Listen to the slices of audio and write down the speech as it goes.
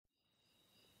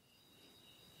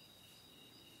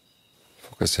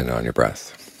Focus in on your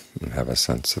breath and have a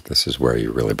sense that this is where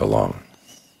you really belong.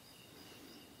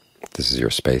 This is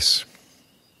your space.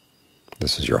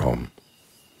 This is your home.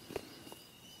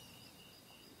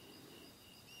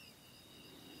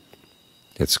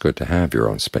 It's good to have your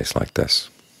own space like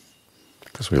this,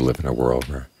 because we live in a world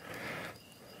where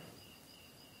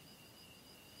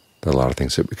there are a lot of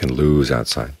things that we can lose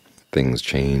outside. Things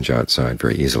change outside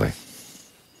very easily.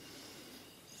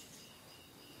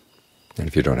 And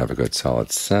if you don't have a good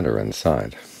solid center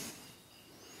inside,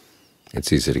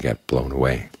 it's easy to get blown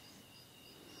away.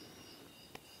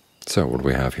 So what do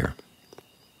we have here?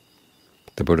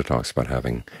 The Buddha talks about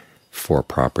having 4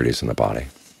 properties in the body.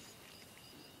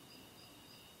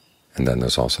 And then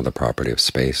there's also the property of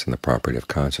space and the property of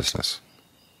consciousness.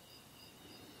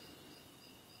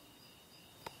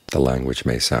 The language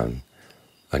may sound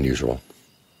unusual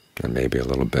and maybe a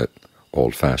little bit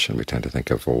old-fashioned. We tend to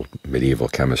think of old medieval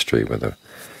chemistry with the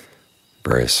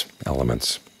various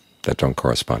elements that don't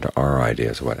correspond to our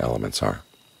ideas of what elements are.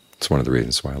 It's one of the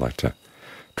reasons why I like to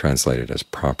translate it as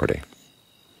property.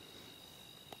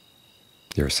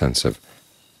 Your sense of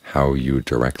how you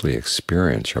directly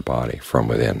experience your body from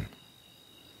within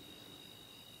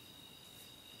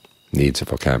needs a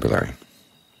vocabulary,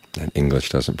 and English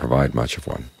doesn't provide much of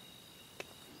one.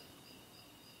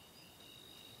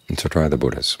 And so try the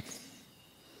Buddhas.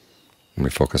 When we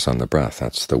focus on the breath,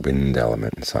 that's the wind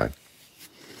element inside.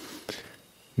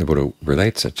 The Buddha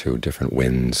relates it to different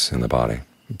winds in the body,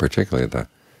 particularly the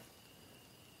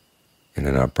in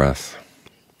and out breath.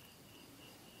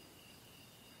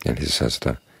 And he says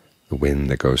the wind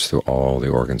that goes through all the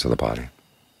organs of the body.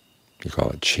 You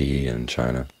call it qi in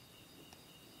China,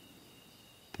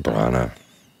 prana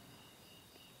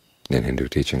in Hindu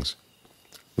teachings,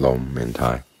 lom in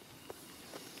Thai.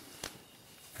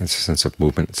 It's a sense of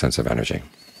movement, a sense of energy,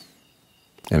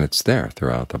 and it's there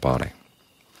throughout the body.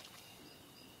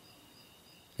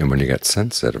 And when you get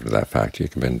sensitive to that fact, you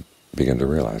can begin to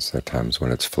realize there are times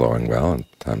when it's flowing well and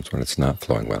times when it's not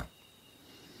flowing well.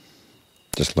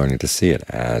 Just learning to see it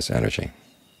as energy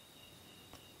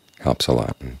helps a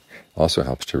lot, and also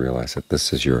helps to realize that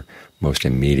this is your most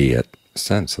immediate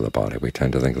sense of the body. We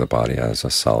tend to think of the body as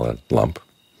a solid lump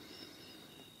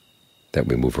that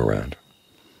we move around.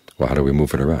 Well, how do we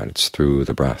move it around? It's through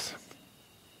the breath.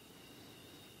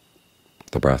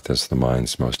 The breath is the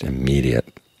mind's most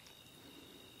immediate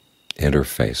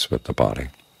interface with the body.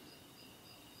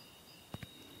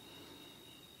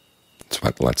 It's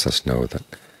what lets us know that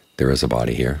there is a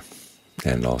body here,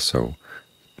 and also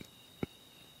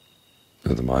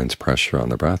through the mind's pressure on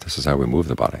the breath, this is how we move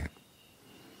the body.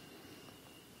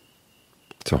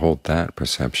 So hold that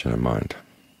perception in mind.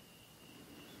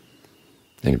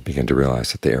 And you begin to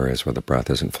realize that the areas where the breath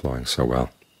isn't flowing so well,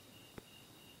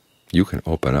 you can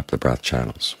open up the breath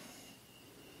channels.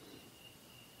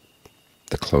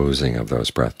 The closing of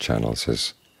those breath channels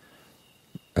is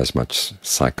as much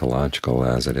psychological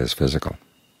as it is physical.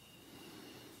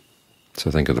 So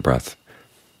think of the breath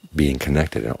being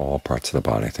connected in all parts of the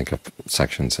body. Think of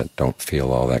sections that don't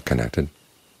feel all that connected.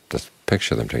 Just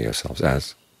picture them to yourselves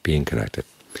as being connected.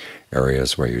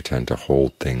 Areas where you tend to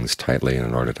hold things tightly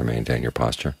in order to maintain your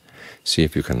posture, see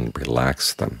if you can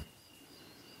relax them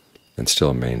and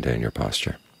still maintain your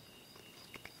posture.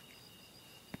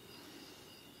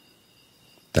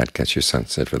 That gets you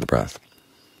sensitive to the breath.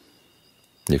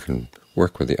 You can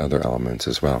work with the other elements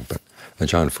as well, but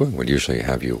Ajahn Fuang would usually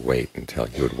have you wait until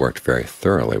you had worked very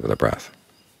thoroughly with the breath,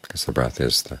 because the breath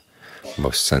is the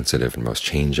most sensitive and most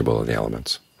changeable of the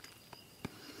elements.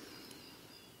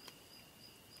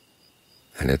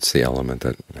 And it's the element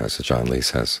that, as Ajahn Lee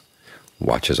says,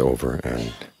 watches over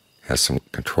and has some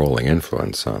controlling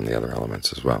influence on the other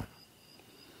elements as well.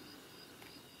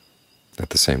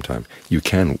 At the same time, you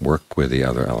can work with the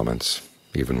other elements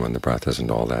even when the breath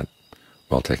isn't all that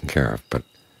well taken care of, but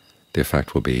the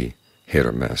effect will be hit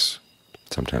or miss.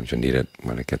 Sometimes you need it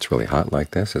when it gets really hot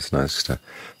like this. It's nice to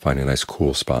find a nice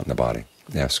cool spot in the body.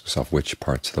 Ask yourself which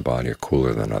parts of the body are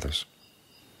cooler than others.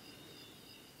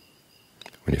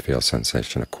 When you feel a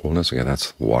sensation of coolness, again,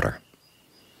 that's water.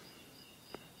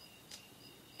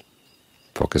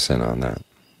 Focus in on that.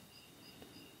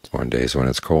 On days when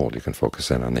it's cold, you can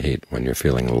focus in on the heat. When you're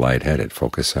feeling lightheaded,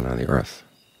 focus in on the earth.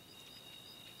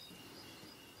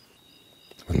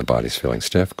 When the body's feeling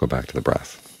stiff, go back to the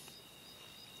breath.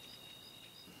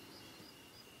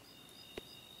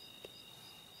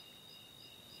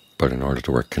 But in order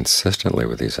to work consistently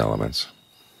with these elements,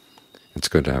 it's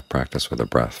good to have practice with the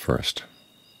breath first.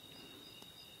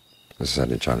 As I said,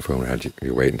 Ajahn Fuang had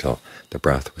you wait until the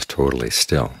breath was totally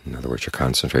still. In other words, your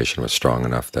concentration was strong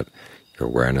enough that your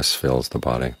awareness fills the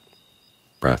body.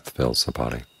 breath fills the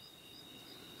body.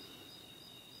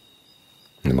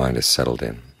 And the mind is settled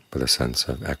in with a sense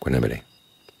of equanimity,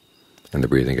 and the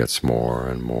breathing gets more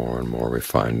and more and more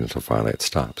refined until finally it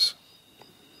stops.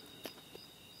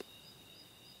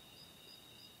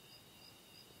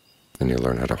 And you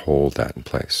learn how to hold that in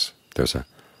place. There's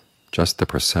just the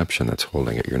perception that's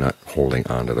holding it. You're not holding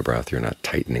on to the breath. You're not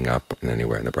tightening up in any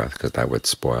way in the breath, because that would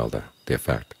spoil the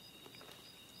effect.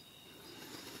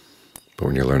 But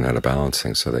when you learn how to balance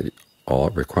things so that all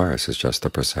it requires is just the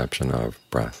perception of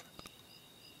breath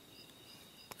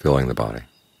filling the body,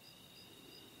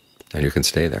 and you can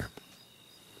stay there.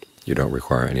 You don't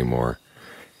require any more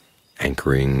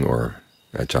anchoring or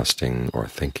adjusting or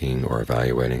thinking or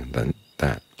evaluating than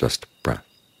that, just breath,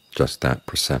 just that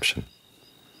perception.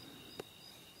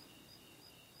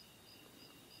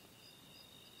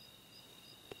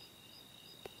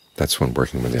 That's when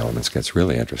working with the elements gets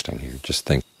really interesting. You just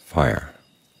think fire,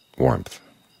 warmth,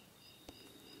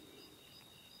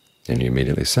 and you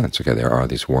immediately sense, okay, there are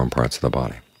these warm parts of the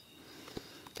body.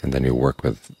 And then you work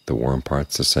with the warm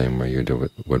parts the same way you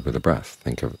would with the breath.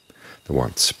 Think of the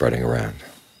warmth spreading around.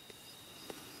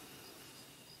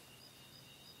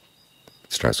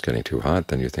 It starts getting too hot,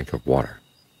 then you think of water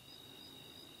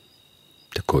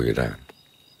to cool you down.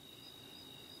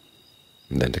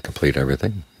 And then to complete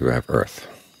everything, you have earth.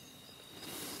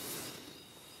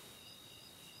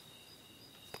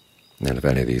 And if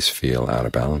any of these feel out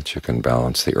of balance, you can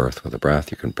balance the earth with the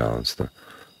breath, you can balance the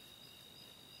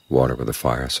water with the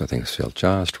fire, so things feel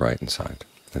just right inside.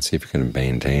 And see if you can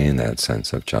maintain that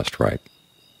sense of just right.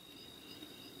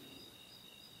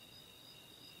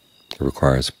 It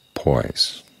requires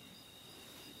poise,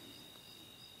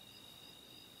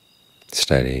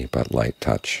 steady but light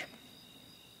touch.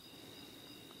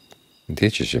 It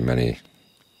teaches you many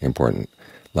important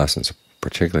lessons,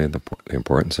 particularly the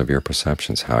importance of your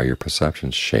perceptions, how your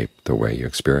perceptions shape the way you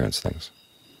experience things.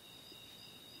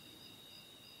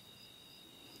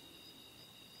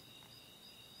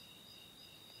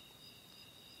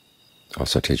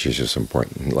 Also teaches you some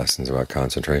important lessons about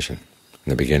concentration. In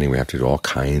the beginning, we have to do all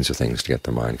kinds of things to get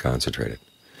the mind concentrated.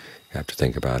 You have to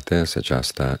think about this,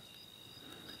 adjust that.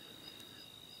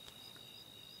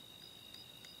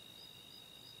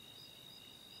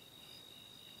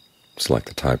 It's like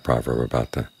the Thai proverb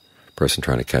about the person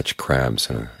trying to catch crabs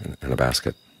in a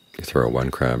basket. You throw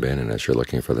one crab in, and as you're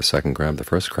looking for the second crab, the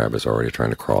first crab is already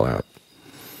trying to crawl out.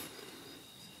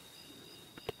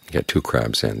 You get two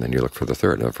crabs in, then you look for the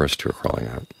third, and the first two are crawling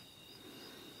out.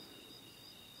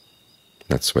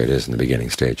 That's the way it is in the beginning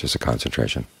stages of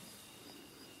concentration.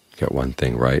 You get one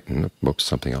thing right, and whoops,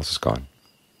 something else is gone.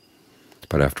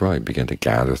 But after all, you begin to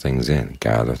gather things in,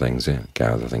 gather things in,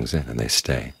 gather things in, and they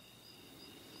stay.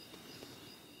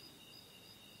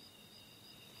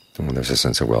 And when there's a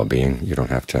sense of well-being, you don't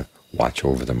have to watch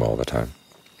over them all the time.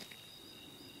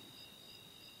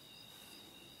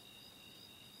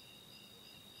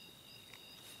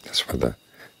 That's why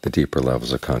the deeper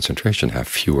levels of concentration have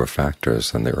fewer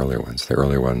factors than the earlier ones. The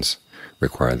earlier ones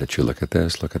require that you look at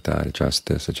this, look at that, adjust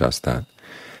this, adjust that.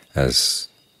 As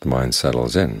the mind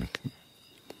settles in, it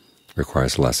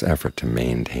requires less effort to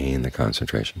maintain the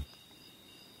concentration,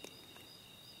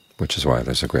 which is why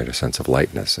there's a greater sense of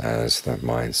lightness as the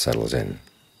mind settles in,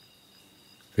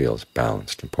 feels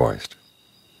balanced and poised.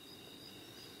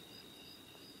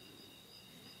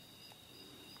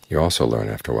 You also learn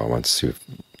after a while, once you've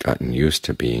gotten used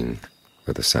to being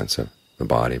with a sense of the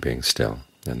body being still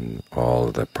and all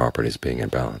of the properties being in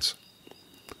balance,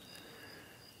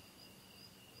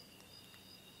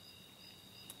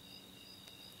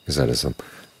 is that as the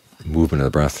movement of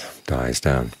the breath dies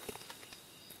down,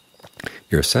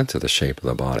 your sense of the shape of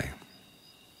the body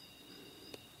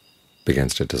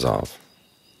begins to dissolve.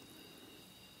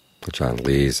 John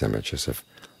Lee's images of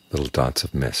little dots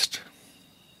of mist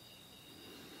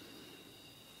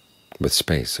with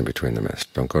space in between the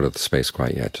mist. Don't go to the space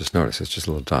quite yet. Just notice it's just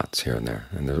little dots here and there,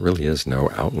 and there really is no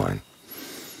outline.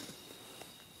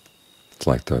 It's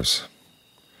like those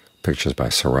pictures by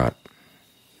Seurat.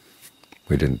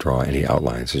 We didn't draw any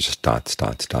outlines. It's just dots,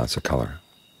 dots, dots of color.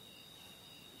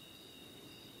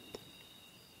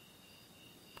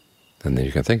 And then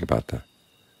you can think about the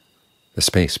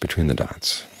space between the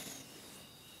dots.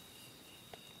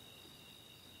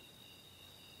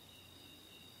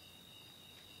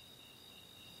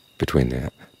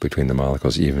 Between the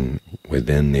molecules, even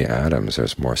within the atoms,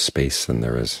 there's more space than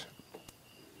there is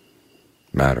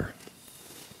matter.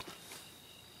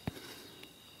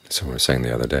 So we were saying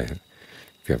the other day,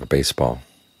 if you have a baseball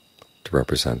to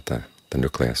represent the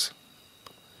nucleus,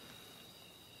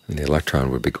 and the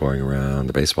electron would be going around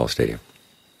the baseball stadium,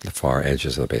 the far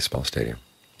edges of the baseball stadium.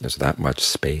 There's that much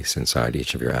space inside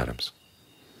each of your atoms.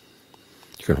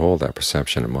 You can hold that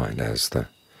perception in mind as the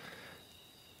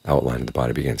outline of the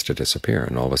body begins to disappear,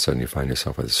 and all of a sudden you find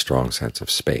yourself with a strong sense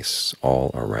of space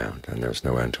all around, and there's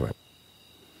no end to it.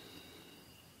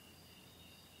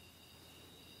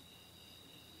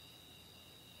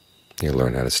 You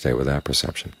learn how to stay with that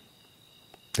perception.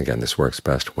 Again, this works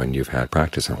best when you've had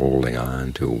practice in holding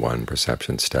on to one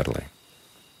perception steadily.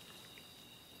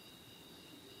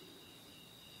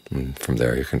 And from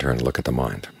there you can turn and look at the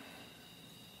mind.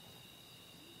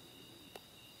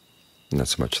 Not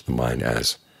so much the mind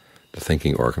as the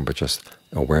thinking organ, but just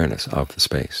awareness of the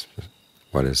space.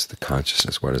 What is the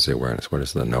consciousness? What is the awareness? What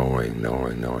is the knowing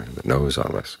that knows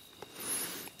all this?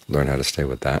 Learn how to stay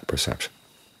with that perception.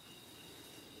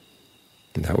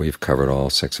 And that way you've covered all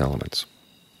 6 elements.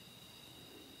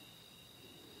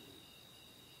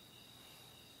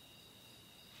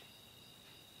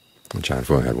 And John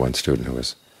Fu had one student who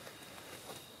was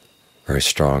very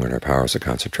strong in her powers of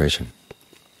concentration,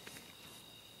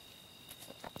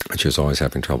 but she was always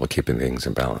having trouble keeping things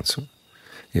in balance.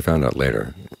 He found out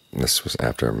later, and this was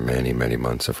after many, many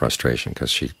months of frustration, because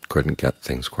she couldn't get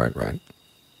things quite right.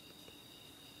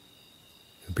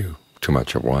 It would be too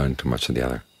much of one, too much of the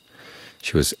other.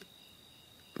 She was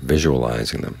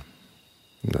visualizing them.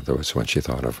 In other words, when she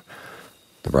thought of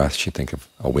the breath, she'd think of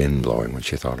a wind blowing. When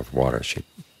she thought of water, she'd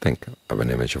think of an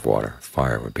image of water.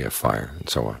 Fire would be a fire, and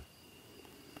so on.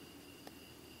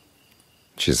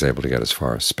 She was able to get as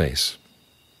far as space.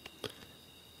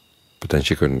 But then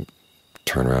she couldn't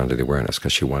turn around to the awareness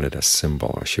because she wanted a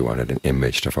symbol, or she wanted an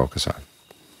image to focus on.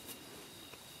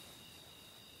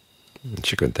 And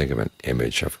she couldn't think of an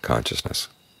image of consciousness.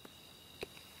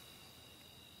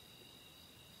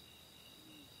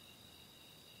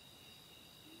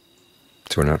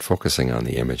 So we're not focusing on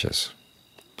the images.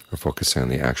 We're focusing on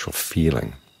the actual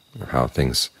feeling, or how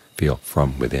things feel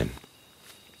from within.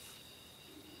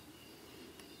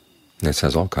 And this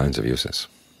has all kinds of uses.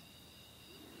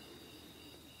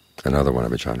 Another one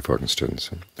of Ajahn Fugen's students,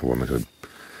 a woman who had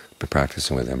been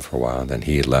practicing with him for a while, then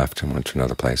he left and went to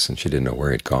another place, and she didn't know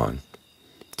where he'd gone.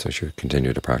 So she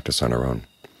continued to practice on her own.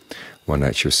 One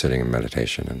night she was sitting in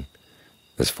meditation, and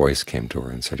this voice came to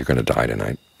her and said, "You're going to die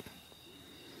tonight."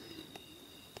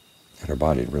 And her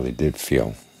body really did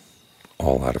feel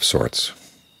all out of sorts.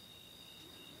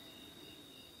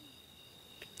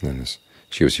 And as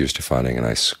she was used to finding a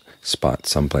nice spot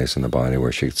someplace in the body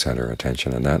where she could set her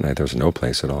attention, and that night there was no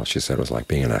place at all. She said it was like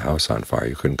being in a house on fire.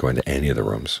 You couldn't go into any of the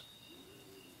rooms.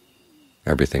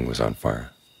 Everything was on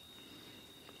fire.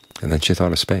 And then she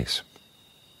thought of space.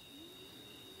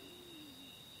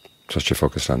 So she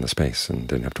focused on the space and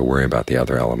didn't have to worry about the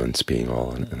other elements being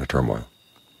all in a turmoil.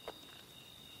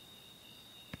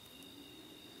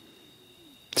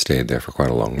 Stayed there for quite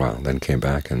a long while, then came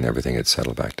back and everything had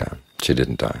settled back down. She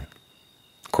didn't die.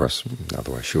 Of course,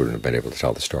 otherwise she wouldn't have been able to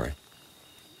tell the story.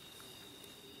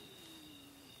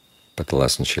 But the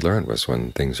lesson she learned was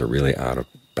when things are really out of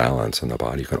balance in the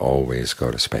body, you can always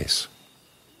go to space.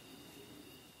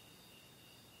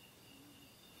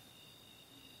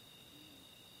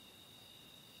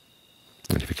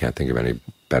 And if you can't think of any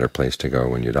better place to go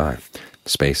when you die,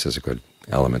 space is a good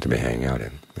element to be hanging out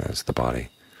in as the body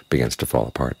begins to fall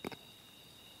apart.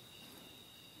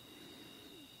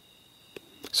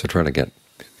 So try to get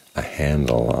a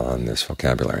handle on this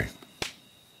vocabulary,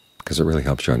 because it really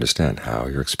helps you understand how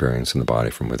you're experiencing the body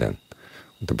from within.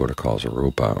 What the Buddha calls a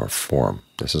rupa, or form.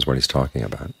 This is what he's talking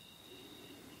about.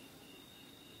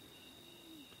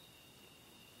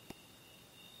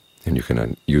 And you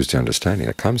can use the understanding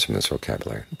that comes from this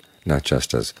vocabulary, not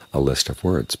just as a list of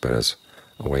words, but as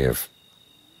a way of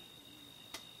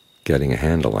getting a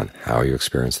handle on how you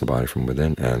experience the body from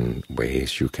within and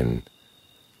ways you can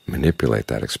manipulate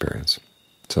that experience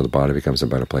so the body becomes a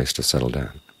better place to settle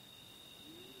down.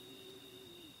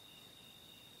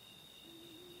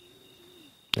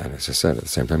 And as I said, at the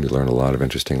same time you learn a lot of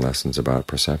interesting lessons about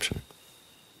perception.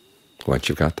 Once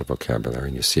you've got the vocabulary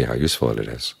and you see how useful it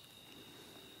is,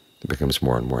 it becomes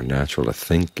more and more natural to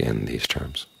think in these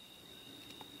terms.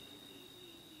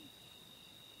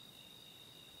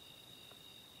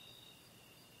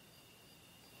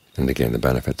 And again, the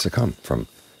benefits that come from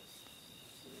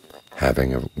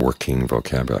having a working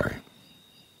vocabulary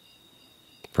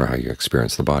for how you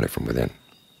experience the body from within.